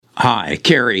Hi,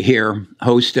 Kerry here,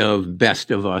 host of Best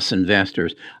of Us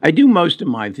Investors. I do most of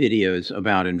my videos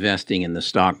about investing in the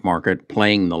stock market,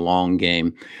 playing the long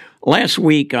game. Last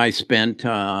week, I spent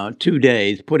 2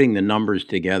 days putting the numbers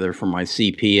together for my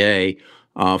CPA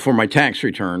for my tax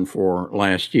return for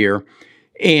last year.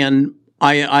 And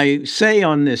I say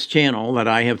on this channel that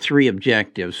I have 3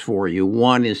 objectives for you.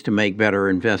 1 is to make better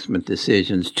investment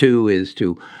decisions. 2 is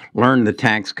to learn the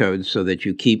tax codes so that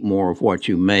you keep more of what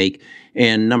you make.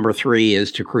 And number 3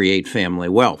 is to create family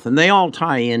wealth. And they all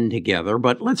tie in together,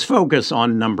 but let's focus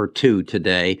on number 2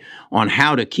 today, on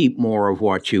how to keep more of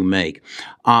what you make.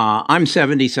 I'm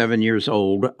 77 years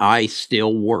old. I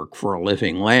still work for a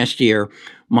living. Last year,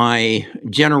 my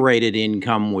generated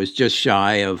income was just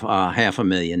shy of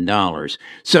 $500,000.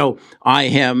 So I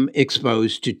am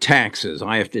exposed to taxes.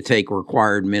 I have to take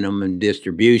required minimum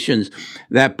distributions.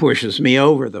 That pushes me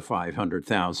over the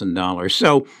 $500,000.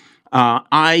 So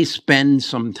I spend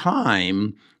some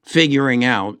time figuring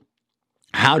out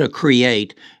how to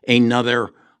create another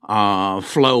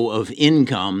flow of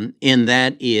income, and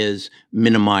that is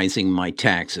minimizing my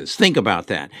taxes. Think about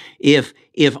that. If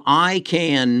I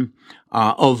can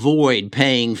avoid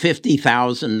paying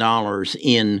 $50,000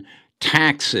 in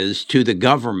taxes to the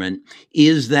government,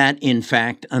 is that in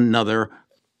fact another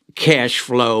cash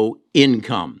flow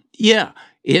income? Yeah,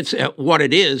 it's what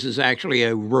it is actually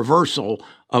a reversal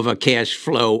of a cash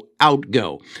flow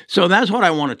outgo. So that's what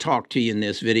I want to talk to you in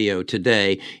this video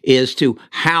today, is to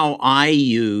how I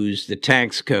use the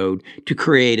tax code to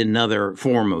create another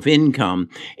form of income.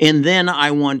 And then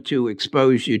I want to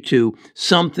expose you to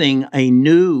a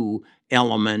new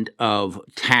element of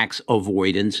tax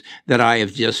avoidance that I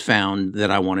have just found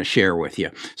that I want to share with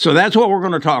you. So that's what we're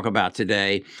going to talk about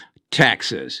today,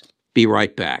 taxes. Be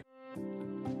right back.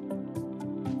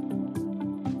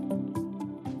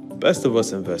 Best of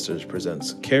Us Investors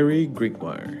presents Kerry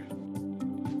Grinkmeyer.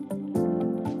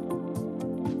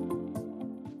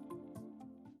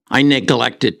 I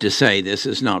neglected to say this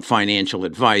is not financial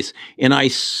advice, and I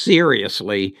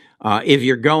seriously, if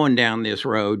you're going down this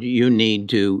road, you need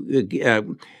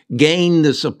to gain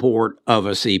the support of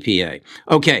a CPA.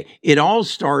 Okay, it all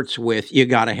starts with you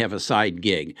got to have a side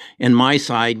gig, and my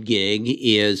side gig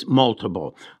is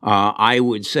multiple. I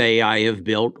would say I have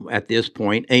built, at this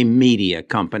point, a media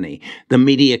company. The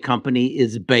media company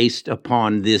is based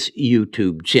upon this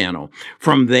YouTube channel.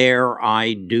 From there,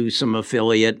 I do some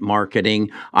affiliate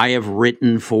marketing. I have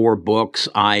written 4 books.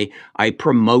 I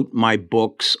promote my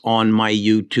books on my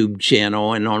YouTube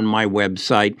channel and on my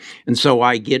website, and so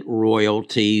I get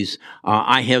royalties.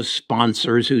 I have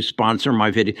sponsors who sponsor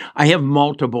my video. I have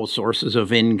multiple sources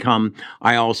of income.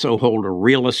 I also hold a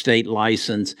real estate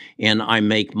license, and I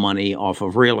make money off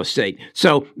of real estate.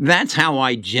 So that's how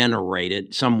I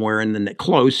generated somewhere in the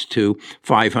close to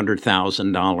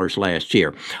 $500,000 last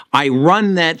year. I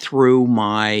run that through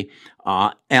my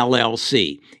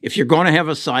LLC. If you're going to have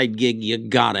a side gig, you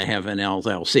got to have an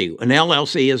LLC. An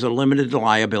LLC is a limited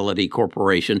liability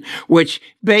corporation, which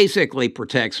basically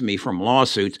protects me from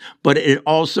lawsuits, but it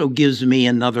also gives me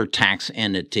another tax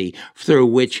entity through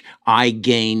which I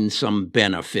gain some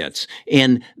benefits.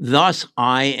 And thus,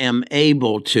 I am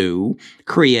able to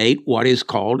create what is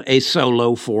called a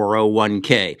solo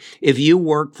 401k. If you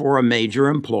work for a major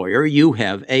employer, you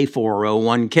have a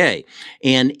 401k.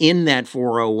 And in that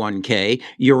 401k,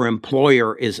 your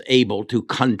employer is able to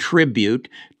contribute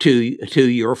to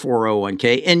your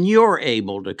 401k, and you're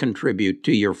able to contribute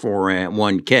to your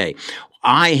 401k.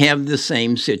 I have the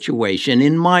same situation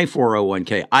in my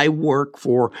 401k. I work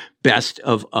for Best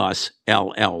of Us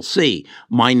LLC.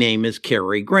 My name is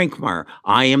Kerry Grinkmeyer.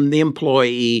 I am the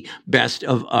employee. Best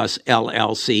of Us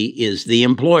LLC is the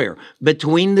employer.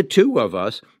 Between the two of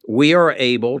us, we are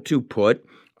able to put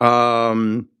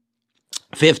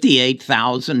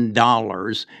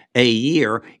 $58,000 a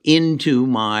year into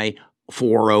my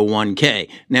 401k.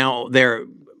 Now,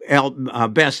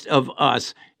 Best of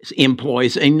Us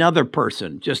employs another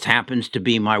person, just happens to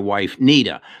be my wife,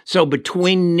 Nita. So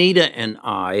between Nita and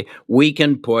I, we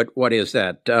can put, what is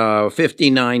that,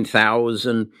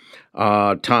 59,000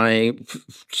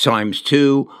 times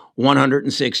 2,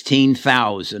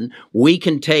 116,000. We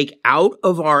can take out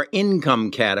of our income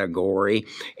category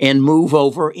and move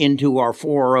over into our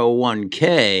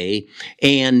 401k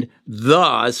and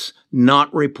thus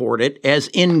not report it as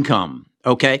income.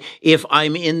 Okay, if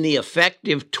I'm in the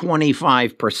effective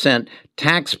 25%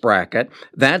 tax bracket,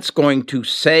 that's going to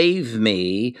save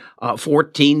me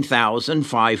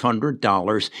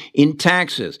 $14,500 in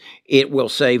taxes. It will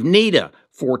save Nita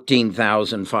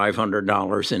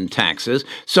 $14,500 in taxes.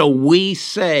 So we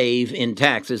save in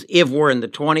taxes, if we're in the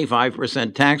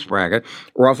 25% tax bracket,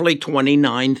 roughly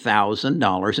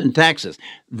 $29,000 in taxes.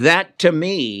 That, to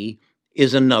me,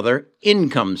 is another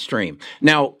income stream.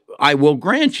 Now, I will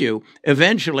grant you,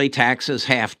 eventually taxes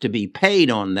have to be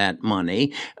paid on that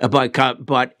money, it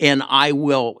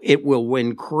will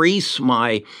increase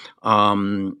my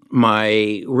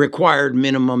my required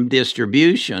minimum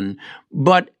distribution,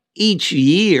 but each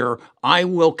year I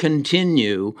will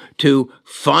continue to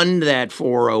fund that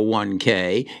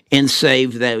 401k and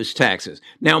save those taxes.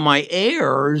 Now, my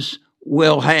heirs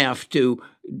will have to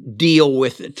deal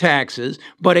with the taxes,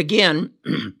 but again,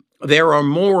 there are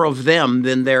more of them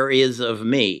than there is of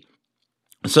me.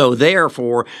 So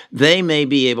therefore, they may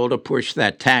be able to push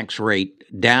that tax rate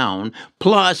down.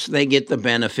 Plus, they get the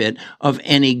benefit of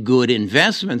any good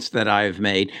investments that I've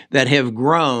made that have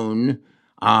grown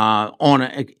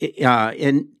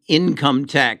in income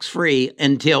tax free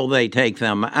until they take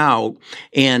them out,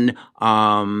 and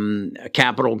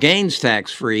capital gains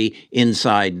tax free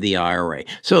inside the IRA.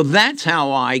 So that's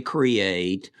how I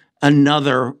create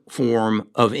another form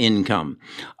of income.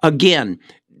 Again,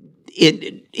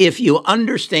 if you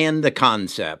understand the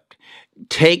concept,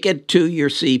 take it to your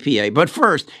CPA. But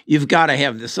first, you've got to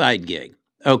have the side gig.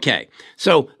 Okay,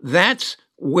 so that's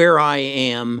where I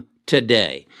am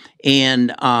today. And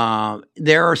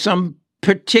there are some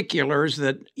particulars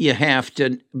that you have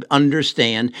to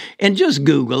understand, and just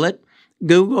Google it.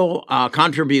 Google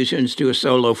contributions to a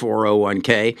solo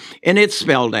 401k, and it's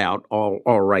spelled out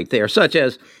all right there, such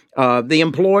as the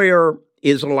employer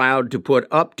is allowed to put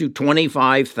up to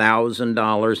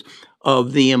 $25,000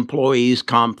 of the employee's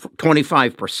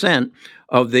 25%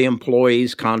 of the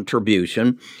employee's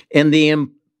contribution, and the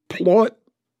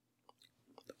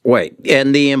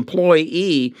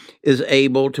employee is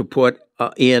able to put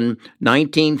in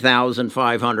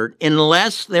 $19,500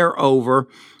 unless they're over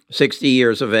 60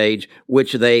 years of age,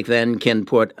 which they then can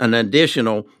put an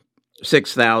additional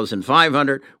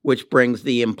 $6,500, which brings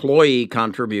the employee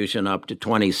contribution up to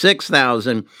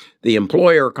 $26,000, the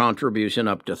employer contribution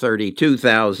up to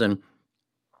 $32,000,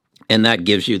 and that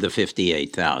gives you the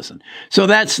 $58,000. So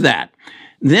that's that.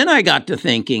 Then I got to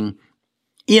thinking,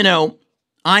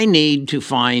 I need to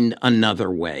find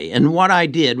another way. And what I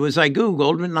did was I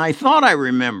Googled, and I thought I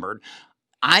remembered,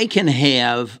 I can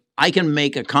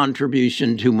make a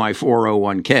contribution to my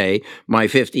 401k, my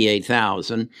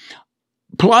 $58,000,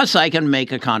 plus I can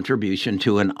make a contribution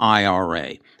to an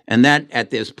IRA. And that at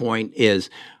this point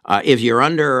is, if you're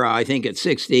under, I think it's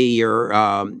 60,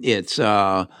 it's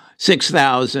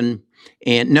 $6,000.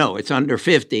 And no, it's under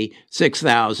 50,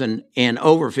 $6,000, and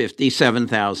over 50,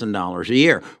 $7,000 a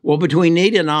year. Well, between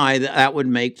Nita and I, that would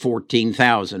make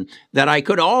 $14,000 that I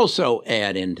could also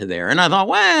add into there. And I thought,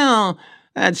 well,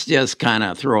 that's just kind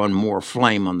of throwing more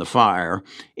flame on the fire.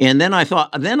 And then I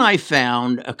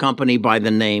found a company by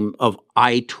the name of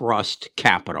iTrust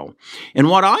Capital. And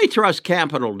what iTrust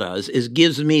Capital does is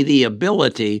gives me the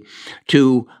ability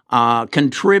to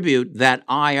contribute that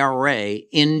IRA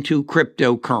into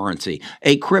cryptocurrency,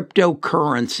 a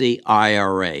cryptocurrency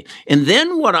IRA. And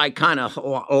then what I kind of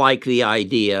like the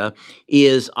idea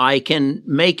is I can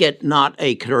make it not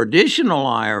a traditional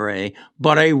IRA,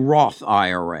 but a Roth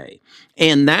IRA.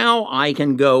 And now I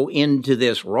can go into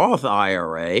this Roth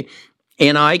IRA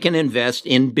and I can invest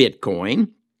in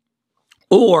Bitcoin,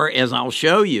 or as I'll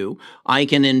show you, I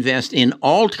can invest in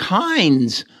all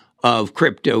kinds of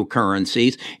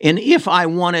cryptocurrencies. And if I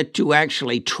wanted to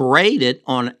actually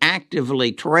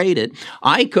actively trade it,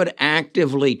 I could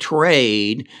actively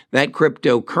trade that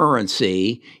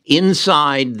cryptocurrency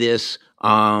inside this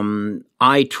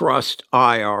iTrust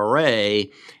IRA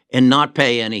and not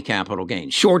pay any capital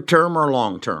gains, short-term or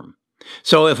long-term.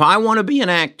 So if I want to be an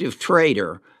active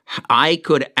trader, I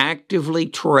could actively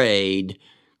trade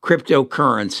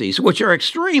cryptocurrencies, which are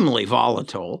extremely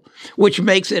volatile, which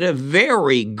makes it a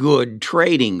very good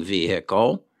trading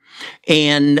vehicle.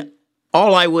 And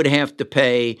all I would have to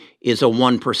pay is a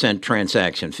 1%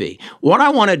 transaction fee. What I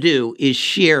want to do is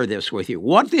share this with you.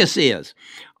 What this is,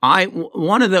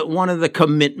 one of the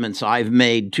commitments I've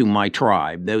made to my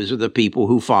tribe, those are the people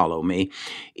who follow me,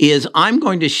 is I'm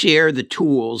going to share the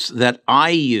tools that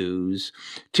I use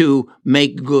to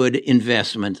make good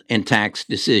investment and tax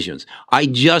decisions. I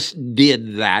just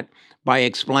did that by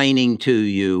explaining to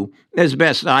you, as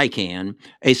best I can,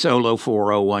 a solo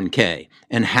 401k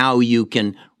and how you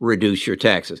can reduce your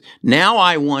taxes. Now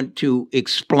I want to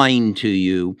explain to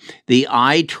you the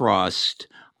iTrust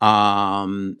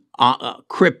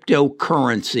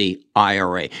cryptocurrency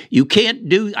IRA.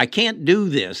 I can't do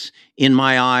this in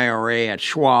my IRA at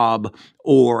Schwab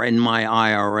or in my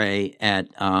IRA at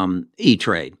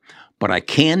E-Trade, but I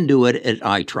can do it at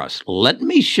iTrust. Let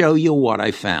me show you what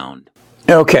I found.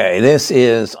 Okay, this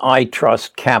is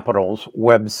iTrust Capital's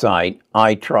website,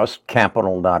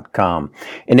 itrustcapital.com.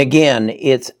 And again,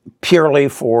 it's purely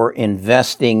for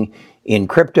investing in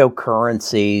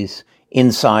cryptocurrencies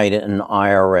inside an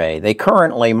IRA.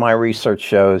 My research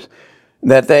shows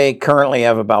that they currently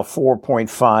have about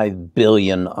 $4.5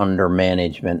 billion under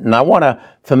management. And I want to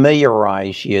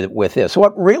familiarize you with this.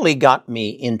 What really got me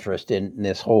interested in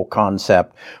this whole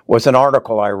concept was an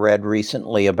article I read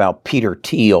recently about Peter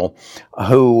Thiel,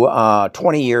 who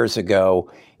 20 years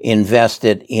ago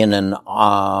invested in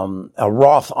a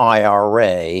Roth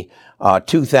IRA,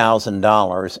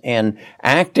 $2,000, and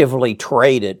actively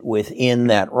traded within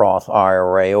that Roth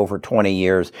IRA over 20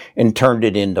 years and turned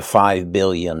it into $5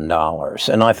 billion.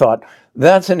 And I thought,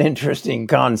 that's an interesting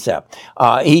concept.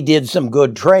 He did some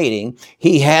good trading.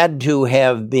 He had to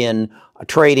have been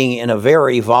trading in a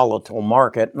very volatile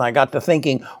market. And I got to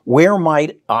thinking, where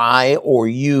might I or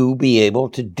you be able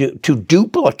to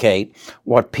duplicate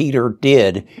what Peter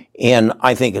did? And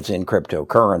I think it's in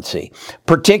cryptocurrency,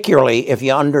 particularly if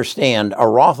you understand a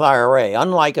Roth IRA,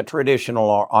 unlike a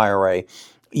traditional IRA,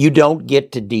 you don't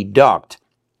get to deduct.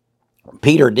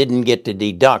 Peter didn't get to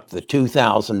deduct the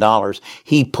 $2,000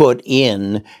 he put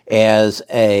in as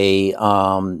a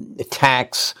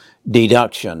tax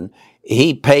deduction.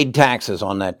 He paid taxes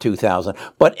on that $2,000,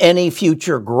 but any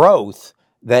future growth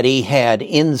that he had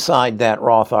inside that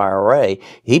Roth IRA,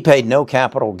 he paid no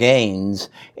capital gains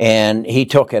and he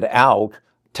took it out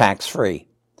tax-free.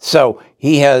 So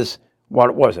he has,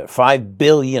 what was it, $5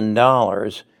 billion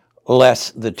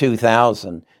less the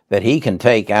 $2,000 that he can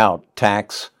take out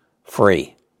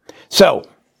tax-free. So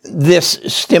this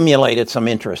stimulated some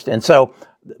interest. And so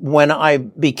when I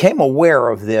became aware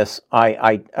of this,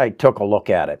 I took a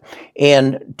look at it.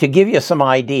 And to give you some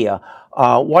idea,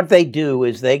 what they do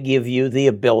is they give you the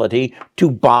ability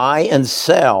to buy and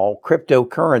sell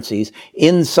cryptocurrencies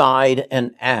inside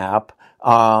an app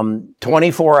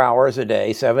 24 hours a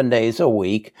day, 7 days a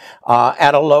week,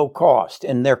 at a low cost.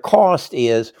 And their cost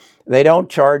is, they don't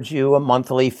charge you a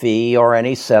monthly fee or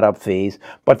any setup fees,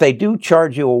 but they do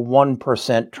charge you a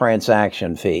 1%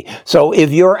 transaction fee. So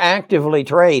if you're actively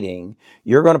trading,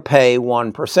 you're going to pay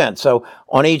 1%. So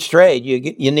on each trade,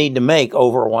 you need to make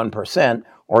over 1%,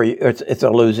 or it's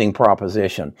a losing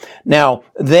proposition. Now,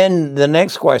 then the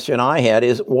next question I had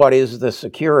is, what is the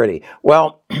security?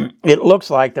 Well, it looks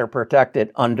like they're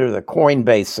protected under the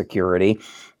Coinbase security.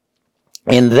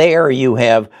 And there you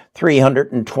have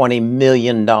 $320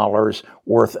 million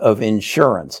worth of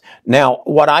insurance. Now,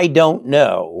 what I don't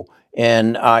know,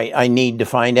 and I need to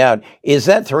find out, is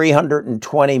that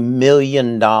 $320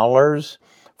 million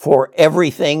for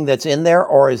everything that's in there,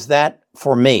 or is that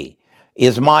for me?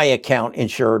 Is my account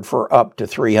insured for up to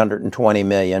 $320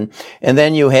 million? And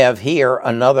then you have here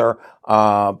another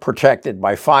protected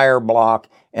by Fireblock,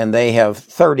 and they have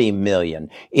 $30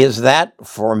 million. Is that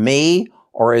for me,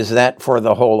 or is that for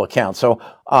the whole account? So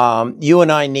you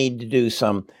and I need to do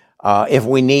some, if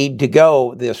we need to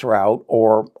go this route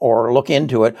or look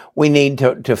into it, we need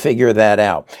to figure that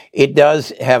out. It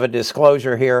does have a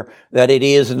disclosure here that it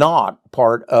is not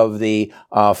part of the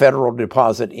Federal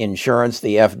Deposit Insurance,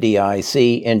 the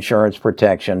FDIC insurance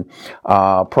protection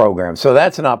program. So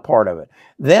that's not part of it.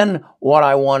 Then what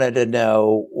I wanted to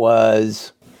know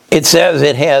was, it says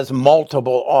it has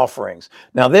multiple offerings.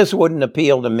 Now, this wouldn't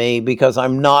appeal to me because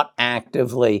I'm not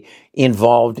actively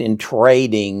involved in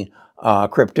trading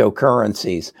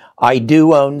cryptocurrencies. I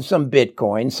do own some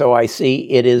Bitcoin, so I see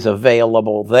it is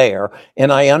available there.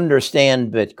 And I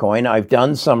understand Bitcoin. I've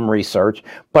done some research,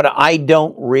 but I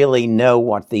don't really know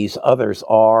what these others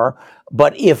are.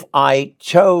 But if I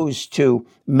chose to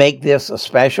make this a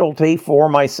specialty for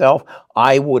myself,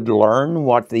 I would learn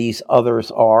what these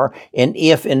others are. And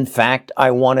if, in fact,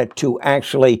 I wanted to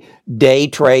actually day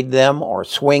trade them or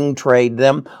swing trade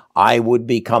them, I would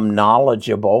become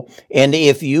knowledgeable. And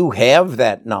if you have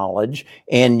that knowledge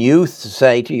and you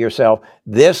say to yourself,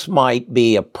 this might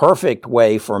be a perfect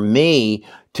way for me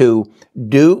to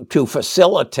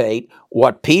facilitate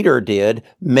what Peter did,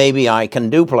 maybe I can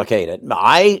duplicate it.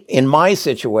 In my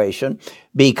situation,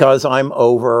 because I'm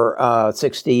over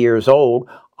 60 years old,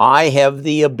 I have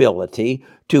the ability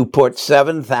to put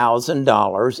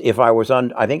 $7,000 if I was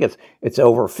I think it's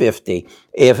over 50.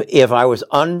 If I was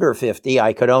under 50,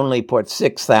 I could only put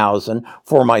 $6,000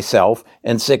 for myself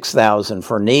and $6,000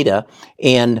 for Nita,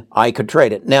 and I could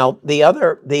trade it. Now, the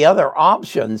other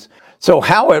options, So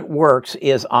how it works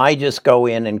is I just go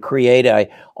in and create a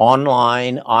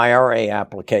online IRA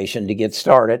application to get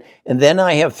started. And then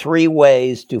I have 3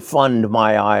 ways to fund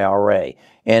my IRA.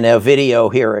 And a video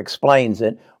here explains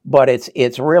it, but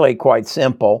it's really quite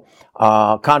simple.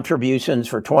 Contributions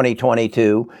for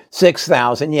 2022,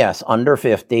 6,000, yes, under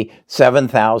 50,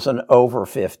 7,000 over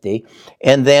 50.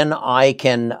 And then I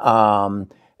can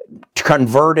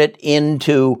convert it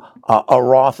into a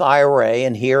Roth IRA,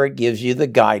 and here it gives you the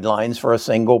guidelines for a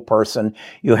single person.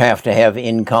 You have to have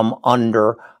income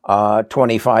under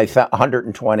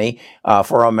 120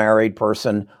 for a married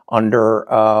person under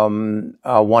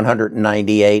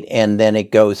 198, and then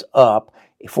it goes up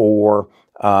for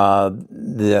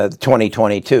the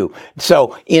 2022.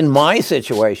 So in my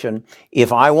situation,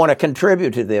 if I want to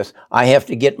contribute to this, I have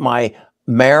to get my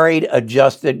married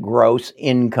adjusted gross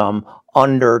income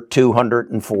under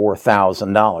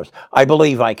 $204,000. I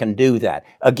believe I can do that.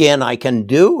 Again, I can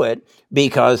do it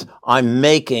because I'm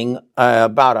making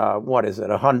about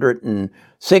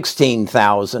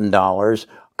 $116,000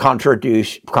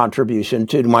 contribution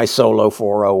to my solo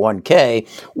 401k,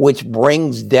 which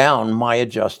brings down my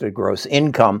adjusted gross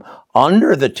income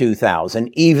under the $2,000,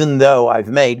 even though I've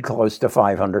made close to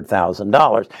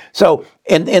 $500,000. So,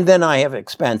 and then I have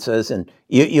expenses, and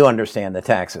you understand the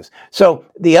taxes. So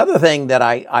the other thing that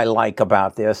I like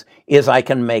about this is I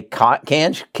can make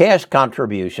cash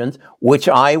contributions, which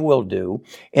I will do,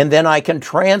 and then I can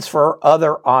transfer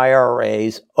other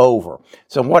IRAs over.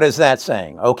 So what is that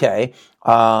saying? Okay.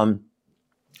 Nita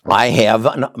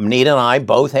and I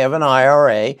both have an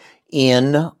IRA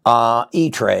in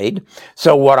E-Trade.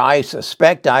 So what I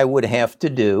suspect I would have to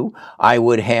do, I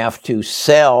would have to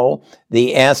sell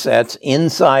the assets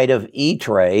inside of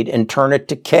E-Trade and turn it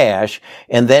to cash,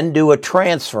 and then do a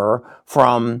transfer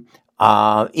from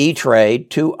E-Trade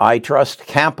to iTrust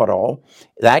Capital,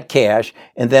 that cash,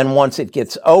 and then once it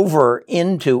gets over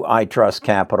into iTrust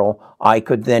Capital, I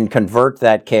could then convert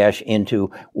that cash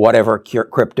into whatever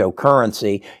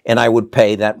cryptocurrency, and I would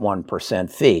pay that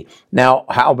 1% fee. Now,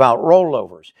 how about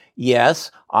rollovers? Yes,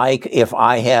 if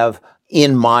I have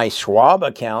in my Schwab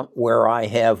account where I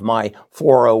have my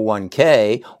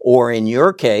 401k, or in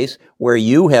your case where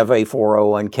you have a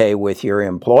 401k with your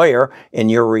employer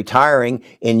and you're retiring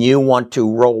and you want to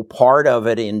roll part of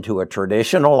it into a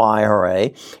traditional IRA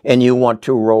and you want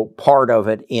to roll part of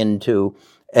it into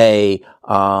a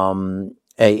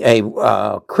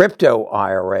crypto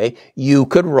IRA, you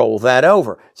could roll that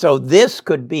over. So this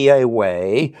could be a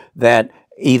way that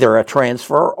either a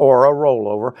transfer or a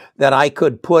rollover that I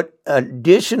could put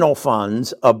additional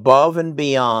funds above and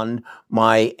beyond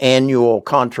my annual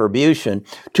contribution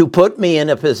to put me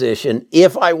in a position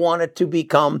if I wanted to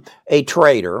become a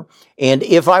trader and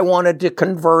if I wanted to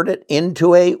convert it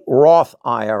into a Roth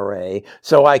IRA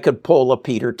so I could pull a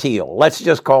Peter Thiel. Let's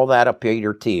just call that a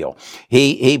Peter Thiel.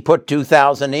 He put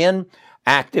 2,000 in,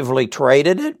 actively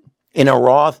traded it in a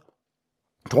Roth.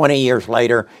 20 years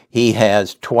later, he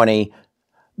has $5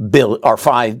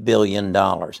 billion.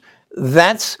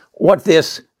 That's what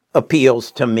this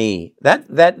appeals to me. That's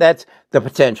the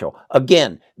potential.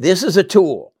 Again, this is a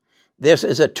tool. This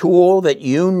is a tool that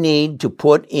you need to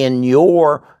put in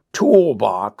your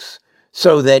toolbox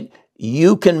so that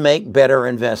you can make better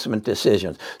investment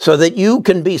decisions, so that you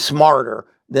can be smarter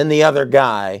than the other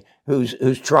guy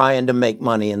who's trying to make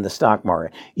money in the stock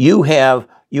market. You have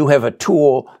a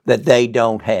tool that they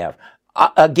don't have.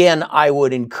 Again, I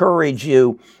would encourage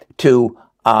you to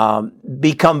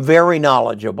become very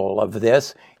knowledgeable of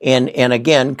this, and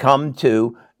again, come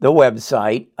to the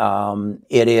website.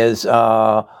 It is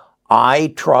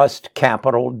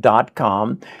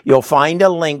itrustcapital.com. You'll find a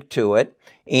link to it,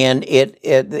 and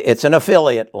it's an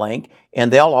affiliate link,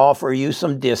 and they'll offer you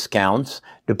some discounts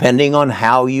depending on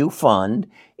how you fund.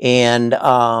 And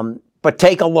but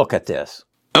take a look at this.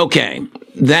 Okay,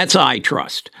 that's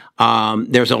iTrust.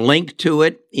 There's a link to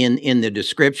it in the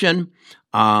description.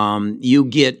 You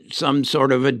get some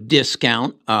sort of a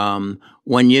discount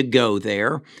when you go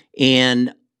there.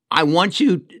 And I want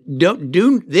you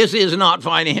do this is not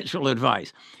financial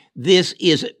advice. This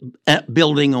is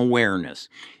building awareness,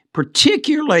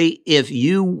 particularly if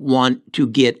you want to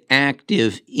get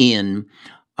active in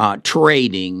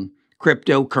trading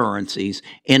cryptocurrencies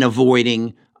and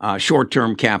avoiding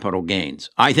short-term capital gains.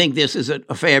 I think this is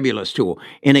a fabulous tool.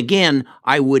 And again,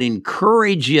 I would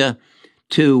encourage you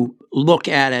to look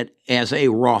at it as a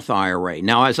Roth IRA.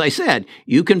 Now, as I said,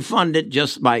 you can fund it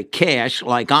just by cash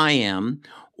like I am,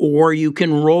 or you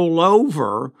can roll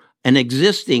over an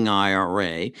existing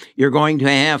IRA. You're going to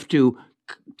have to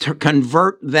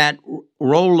convert that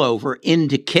rollover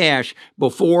into cash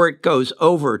before it goes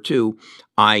over to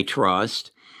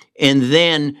iTrust. And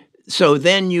then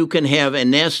you can have a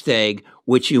nest egg,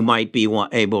 which you might be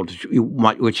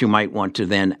which you might want to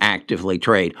then actively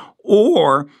trade.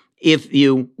 Or if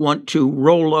you want to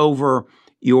roll over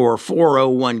your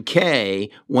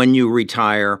 401k when you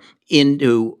retire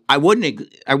into, I wouldn't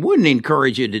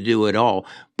encourage you to do it all,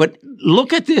 but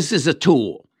look at this as a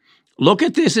tool. Look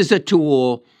at this as a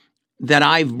tool that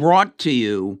I've brought to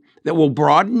you that will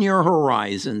broaden your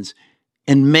horizons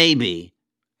and maybe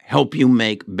help you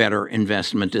make better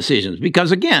investment decisions.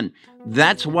 Because again,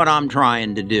 that's what I'm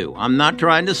trying to do. I'm not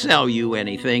trying to sell you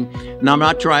anything, and I'm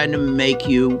not trying to make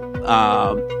you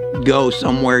go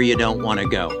somewhere you don't want to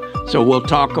go. So we'll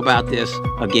talk about this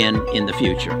again in the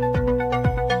future.